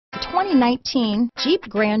2019 Jeep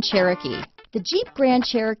Grand Cherokee. The Jeep Grand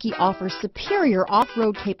Cherokee offers superior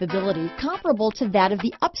off-road capability comparable to that of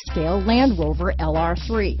the upscale Land Rover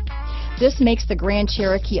LR3. This makes the Grand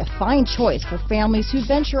Cherokee a fine choice for families who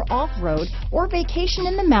venture off-road or vacation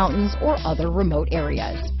in the mountains or other remote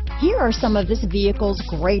areas. Here are some of this vehicle's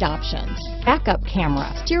great options: backup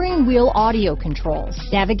camera, steering wheel audio controls,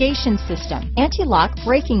 navigation system, anti-lock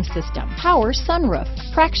braking system, power sunroof,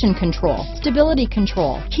 traction control, stability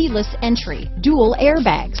control, keyless entry, dual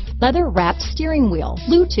airbags, leather-wrapped steering wheel,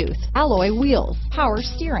 Bluetooth, alloy wheels, power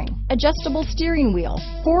steering, adjustable steering wheel,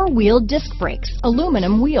 four-wheel disc brakes,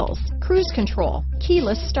 aluminum wheels, cruise control,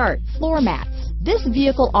 keyless start, floor mats. This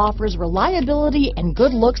vehicle offers reliability and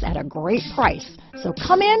good looks at a great price. So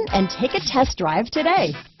come in and take a test drive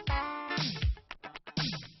today.